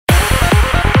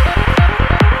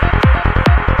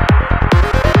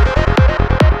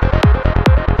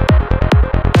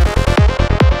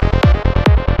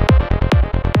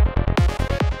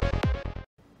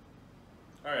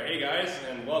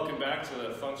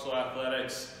functional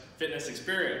athletics fitness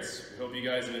experience. We hope you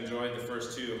guys have enjoyed the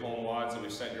first 2 home WODs that we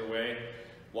sent your way.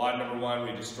 WOD number 1,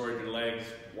 we destroyed your legs.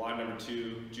 WOD number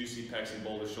 2, juicy pecs and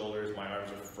boulder shoulders. My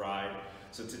arms are fried.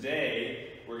 So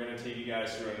today, we're gonna take you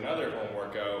guys through another home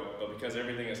workout, but because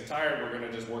everything is tired, we're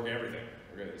gonna just work everything.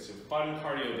 It's a fun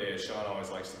cardio day, as Sean always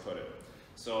likes to put it.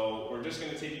 So we're just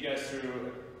gonna take you guys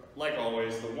through, like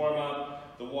always, the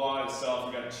warm-up, the WOD itself.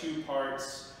 We've got 2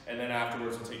 parts, and then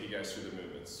afterwards we'll take you guys through the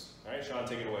movements. All right, Sean,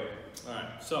 take it away. All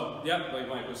right, so, yep, like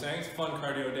Mike was saying, it's a fun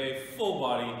cardio day, full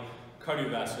body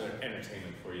cardiovascular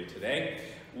entertainment for you today.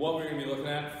 What we're gonna be looking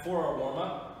at for our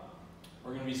warm-up,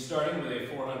 we're gonna be starting with a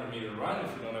 400-meter run.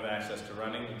 If you don't have access to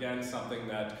running, again, something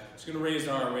that is gonna raise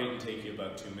the heart rate and take you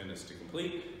about 2 minutes to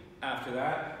complete. After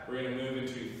that, we're gonna move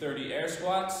into 30 air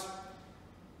squats,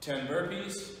 10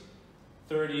 burpees,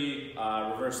 30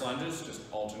 reverse lunges, just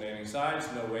alternating sides,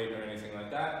 no weight or anything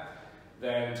like that.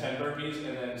 Then 10 burpees,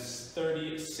 and then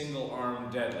 30 single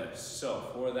arm deadlifts. So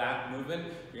for that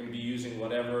movement, you're gonna be using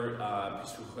whatever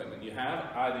piece of equipment you have,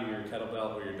 either your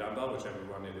kettlebell or your dumbbell, whichever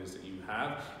one it is that you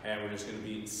have. And we're just gonna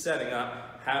be setting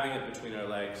up, having it between our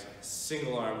legs,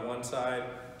 single arm one side,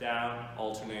 down,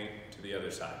 alternate to the other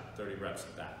side. 30 reps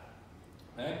of that.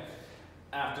 Okay?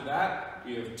 After that,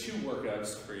 we have 2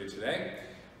 workouts for you today.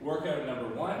 Workout number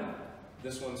 1,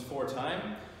 this one's 4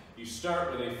 time. You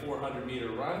start with a 400-meter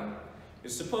run.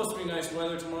 It's supposed to be nice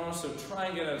weather tomorrow, so try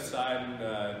and get outside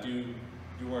and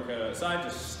do workout outside.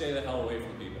 Just stay the hell away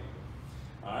from people.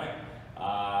 All right?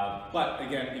 But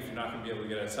again, if you're not going to be able to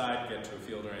get outside, get to a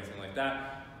field or anything like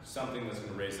that, something that's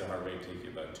going to raise the heart rate, take you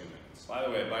about 2 minutes. By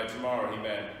the way, by tomorrow he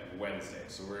meant Wednesday.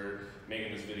 So we're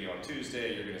making this video on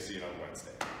Tuesday. You're going to see it on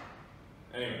Wednesday.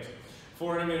 Anyways,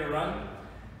 400-meter run,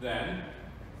 then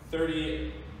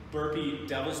 30 burpee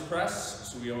devil's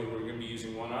press. So we're going to be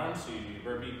using one arm, so you do your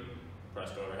burpee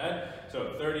pressed overhead.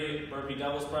 So 30 burpee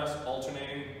devil's press,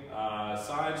 alternating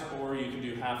sides, or you can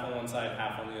do half on one side,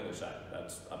 half on the other side.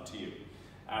 That's up to you.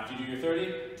 After you do your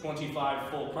 30, 25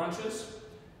 full crunches.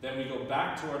 Then we go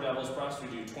back to our devil's press. We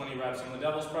do 20 reps on the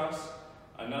devil's press,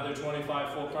 another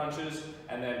 25 full crunches,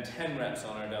 and then 10 reps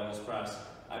on our devil's press,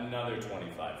 another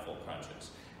 25 full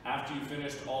crunches. After you've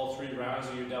finished all 3 rounds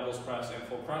of your devil's press and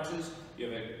full crunches, you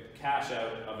have a cash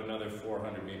out of another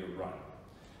 400-meter run.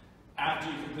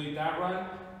 After you complete that run,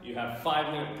 you have a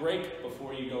 5-minute break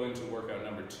before you go into workout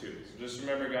number 2. So just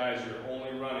remember, guys, you're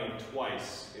only running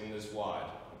twice in this WOD,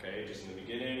 okay? Just in the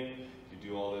beginning, you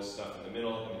do all this stuff in the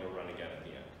middle, and you'll run again at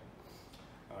the end.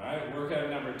 All right, workout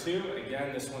number 2.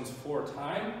 Again, this one's 4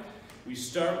 time. We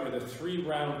start with a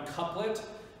 3-round couplet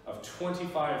of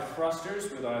 25 thrusters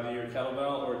with either your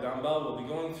kettlebell or dumbbell. We'll be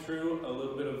going through a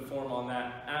little bit of form on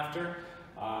that after.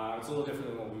 It's a little different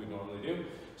than what we would normally do.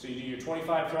 So you do your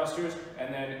 25 thrusters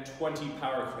and then 20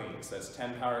 power cleans. That's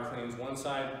 10 power cleans one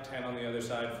side, 10 on the other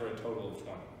side for a total of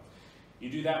 20. You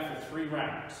do that for 3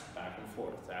 rounds, back and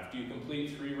forth. After you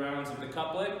complete 3 rounds of the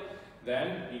couplet,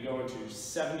 then you go into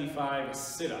 75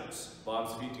 sit-ups.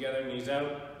 Bob's feet together, knees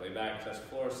out, lay back, touch the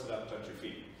floor, sit up, touch your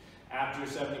feet. After your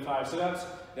 75 sit-ups,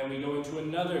 then we go into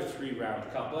another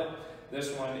 3-round couplet.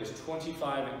 This one is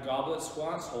 25 goblet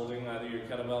squats, holding either your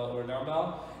kettlebell or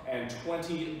dumbbell, and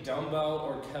 20 dumbbell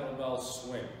or kettlebell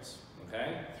swings.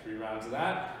 Okay? 3 rounds of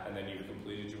that, and then you've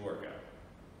completed your workout.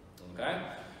 Okay?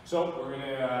 So we're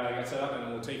gonna get set up,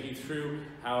 and we'll take you through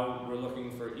how we're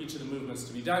looking for each of the movements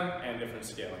to be done and different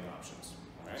scaling options.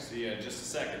 All right? See you in just a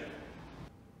second.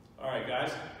 All right,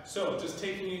 guys. So just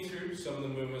taking you through some of the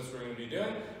movements we're going to be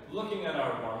doing. Looking at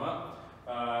our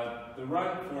warm-up, the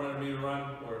run, 400-meter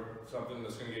run, or something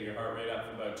that's going to get your heart rate up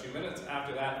for about 2 minutes.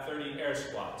 After that, 30 air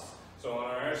squats. So on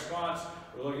our air squats,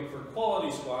 we're looking for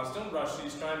quality squats. Don't rush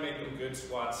these. Try and make them good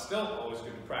squats still. Always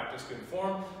good to practice, good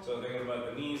form. So thinking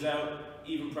about the knees out,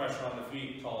 even pressure on the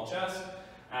feet, tall chest.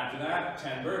 After that,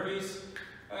 10 burpees.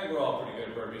 I think we're all pretty good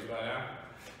at burpees by now.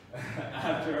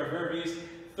 After our burpees,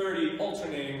 30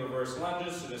 alternating reverse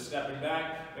lunges, so just stepping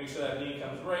back, make sure that knee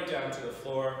comes right down to the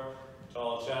floor,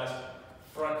 tall chest,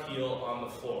 front heel on the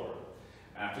floor.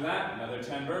 After that, another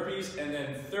 10 burpees, and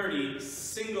then 30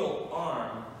 single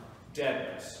arm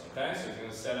deadlifts, okay? So he's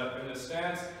gonna set up in this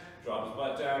stance, drop his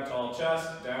butt down, tall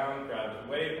chest, down, grab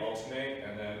the weight, alternate,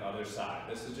 and then other side.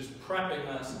 This is just prepping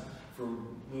us for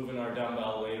moving our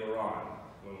dumbbell later on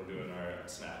when we're doing our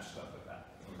snatch, stuff like that,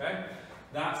 okay?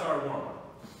 That's our warm-up.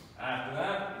 After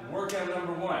that, workout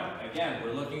number 1. Again,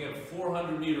 we're looking at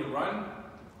 400-meter run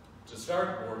to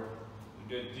start, or a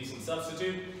good decent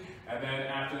substitute. And then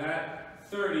after that,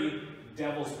 30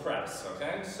 devil's press,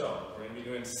 okay? So we're gonna be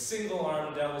doing single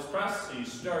arm devil's press. So you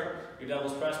start your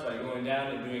devil's press by going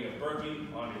down and doing a burpee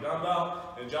on your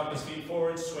dumbbell, and jump his feet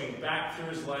forward, swing back through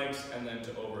his legs, and then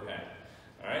to overhead.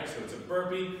 All right, so it's a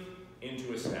burpee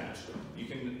into a snatch. You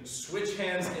can switch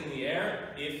hands in the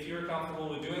air if you're comfortable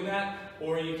with doing that,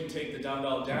 or you can take the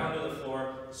dumbbell down to the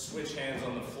floor, switch hands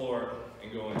on the floor,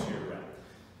 and go into your rep.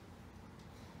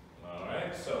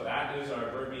 Alright, so that is our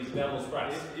burpees devil's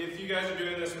press. If you guys are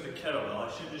doing this with a kettlebell,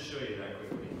 I should just show you that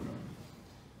quickly.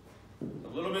 A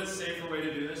little bit safer way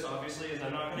to do this, obviously, is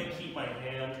I'm not going to keep my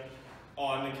hand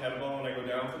on the kettlebell when I go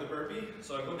down for the burpee.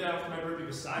 So I go down for my burpee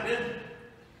beside it.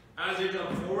 As you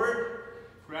jump forward,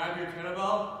 grab your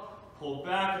kettlebell, pull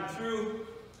back and through,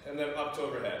 and then up to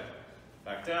overhead.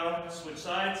 Back down, switch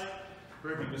sides,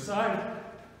 burpee beside,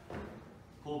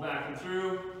 pull back and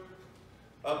through,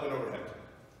 up and overhead.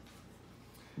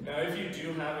 Now if you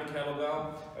do have a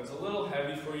kettlebell, it's a little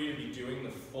heavy for you to be doing the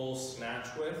full snatch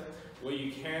with. What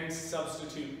you can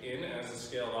substitute in as a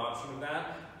scaled option of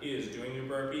that is doing your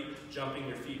burpee, jumping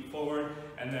your feet forward,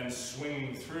 and then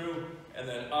swinging through, and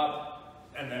then up,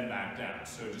 and then back down.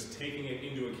 So just taking it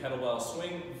into a kettlebell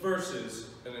swing versus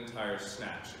an entire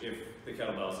snatch if the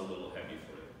kettlebell is a little heavy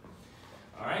for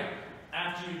you. All right,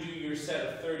 after you do your set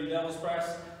of 30 devil's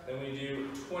press, then we do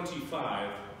 25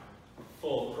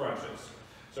 full crunches.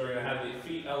 So we're going to have the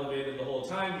feet elevated the whole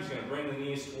time. He's going to bring the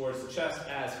knees towards the chest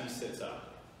as he sits up.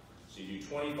 So you do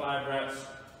 25 reps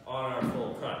on our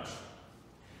full crunch.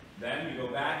 Then we go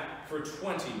back for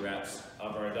 20 reps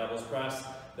of our devil's press,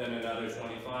 then another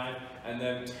 25, and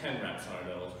then 10 reps on our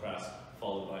devil's press,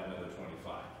 followed by another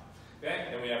 25. Okay,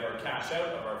 then we have our cash out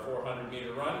of our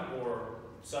 400-meter run or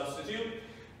substitute.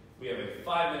 We have a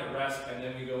 5-minute rest, and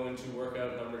then we go into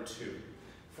workout number 2.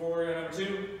 For workout number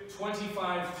 2,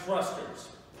 25 thrusters.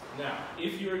 Now,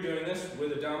 if you are doing this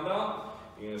with a dumbbell,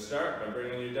 you're going to start by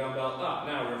bringing your dumbbell up.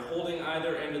 Now, we're holding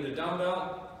either end of the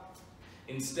dumbbell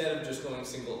instead of just going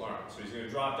single arm. So he's going to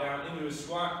drop down into his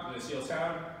squat, in his heel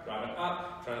down, drop it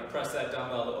up, trying to press that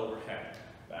dumbbell to overhead.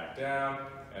 Back down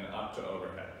and up to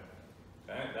overhead.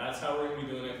 Okay? That's how we're going to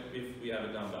be doing it if we have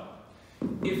a dumbbell.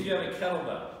 If you have a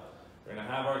kettlebell, we're going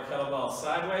to have our kettlebell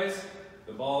sideways,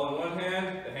 the ball in one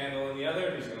hand, the handle in the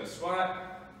other. He's going to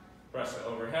squat, press to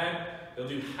overhead. He'll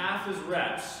do half his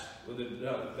reps with a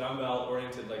dumbbell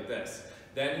oriented like this.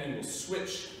 Then he will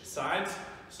switch sides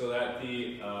so that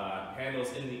the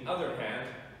handle's in the other hand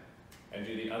and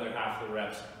do the other half of the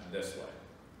reps this way.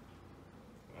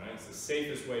 All right, it's the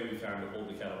safest way we found to hold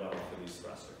the kettlebell for these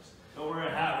thrusters. Don't worry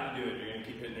about how to do it, you're going to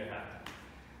keep hitting your hat.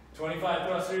 25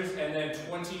 thrusters and then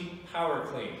 20 power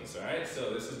cleans. All right,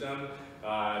 so this is done 10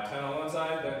 on one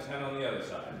side, then 10 on the other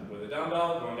side. With a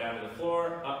dumbbell, going down to the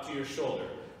floor, up to your shoulder.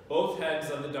 Both heads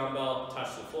of the dumbbell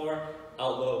touch the floor,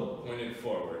 elbow pointed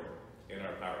forward in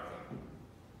our power clean.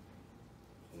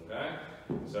 Okay?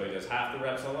 So he does half the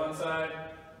reps on one side,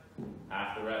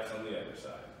 half the reps on the other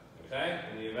side. Okay?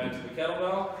 In the event of the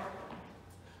kettlebell,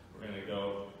 we're going to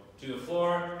go to the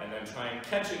floor and then try and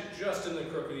catch it just in the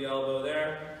crook of the elbow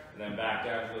there, and then back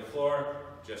down to the floor,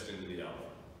 just into the elbow.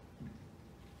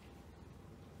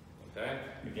 Okay?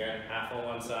 Again, half on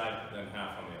one side, then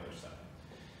half on the other side.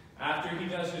 After he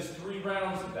does his 3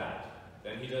 rounds of that,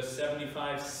 then he does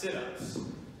 75 sit-ups.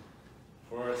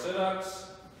 For our sit-ups,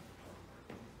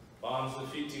 palms of the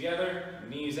feet together,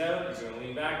 knees out, he's going to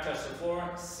lean back, touch the floor,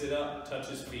 sit up, touch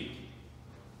his feet.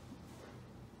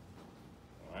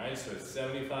 Alright, so it's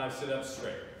 75 sit-ups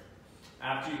straight.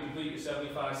 After you complete your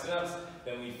 75 sit-ups,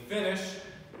 then we finish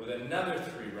with another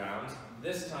 3 rounds.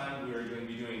 This time we are going to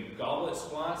be doing goblet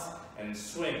squats and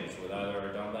swings with either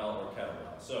our dumbbell or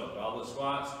kettlebell. So goblet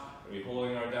squats, we'll be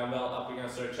holding our dumbbell up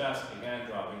against our chest, again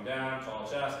dropping down, tall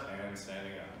chest, and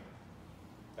standing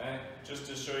up. Okay? Just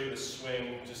to show you the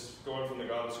swing, just going from the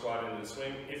goblet squat into the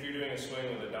swing, if you're doing a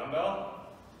swing with a dumbbell,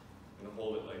 you're going to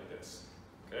hold it like this.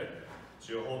 Okay?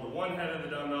 So you'll hold the one head of the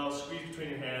dumbbell, squeeze between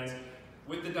your hands.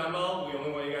 With the dumbbell, we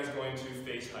only want you guys going to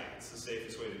face height. It's the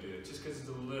safest way to do it. Just because it's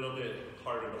a little bit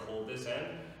harder to hold this end,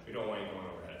 we don't want you going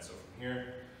overhead. So from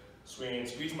here, swing,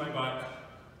 squeeze my butt,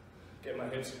 get my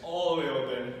hips all the way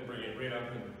open, bring it right up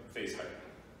in face height.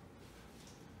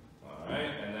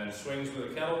 Alright, and then swings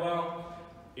with a kettlebell.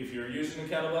 If you're using a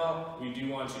kettlebell, we do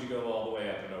want you to go all the way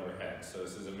up and overhead. So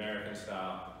this is American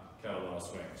style kettlebell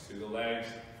swings. Through the legs,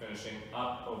 finishing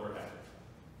up overhead.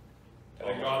 And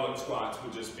the goblet squats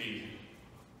would just be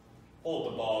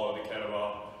hold the ball of the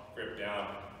kettlebell, grip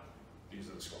down. These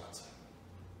are the squats.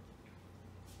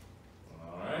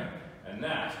 Alright, and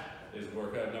that is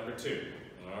workout number 2.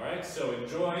 Alright, so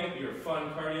enjoy your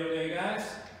fun cardio day, guys.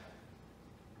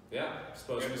 Yeah, it's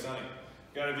supposed to be sunny.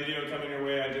 Got a video coming your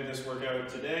way. I did this workout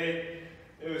today.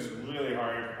 It was really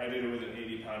hard. I did it with an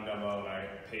 80-pound dumbbell and I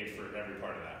paid for every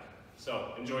part of that.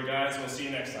 So enjoy, guys. We'll see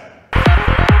you next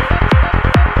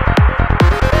time.